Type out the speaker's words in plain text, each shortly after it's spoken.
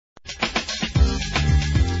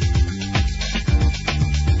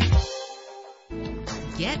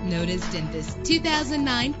Get noticed in this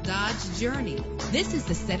 2009 Dodge Journey. This is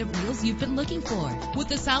the set of wheels you've been looking for,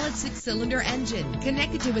 with a solid 6-cylinder engine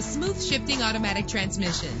connected to a smooth shifting automatic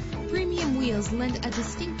transmission. Premium wheels lend a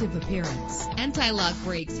distinctive appearance. Anti-lock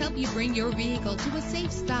brakes help you bring your vehicle to a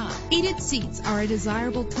safe stop. Heated seats are a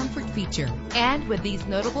desirable comfort feature. And with these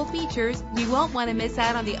notable features, you won't want to miss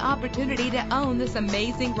out on the opportunity to own this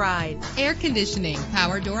amazing ride. Air conditioning,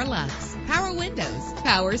 power door locks, power windows,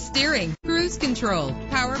 power steering, cruise control,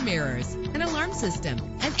 power mirrors, an alarm system,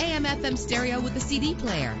 an AM/FM stereo with a CD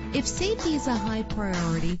player. If safety is a high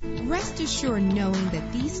priority, rest assured knowing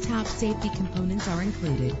that these top safety components are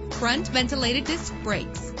included: front ventilated disc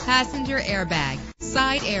brakes, passenger airbag,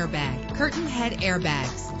 side airbag, curtain head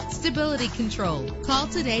airbags, stability control. Call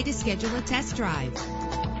today to schedule a test drive.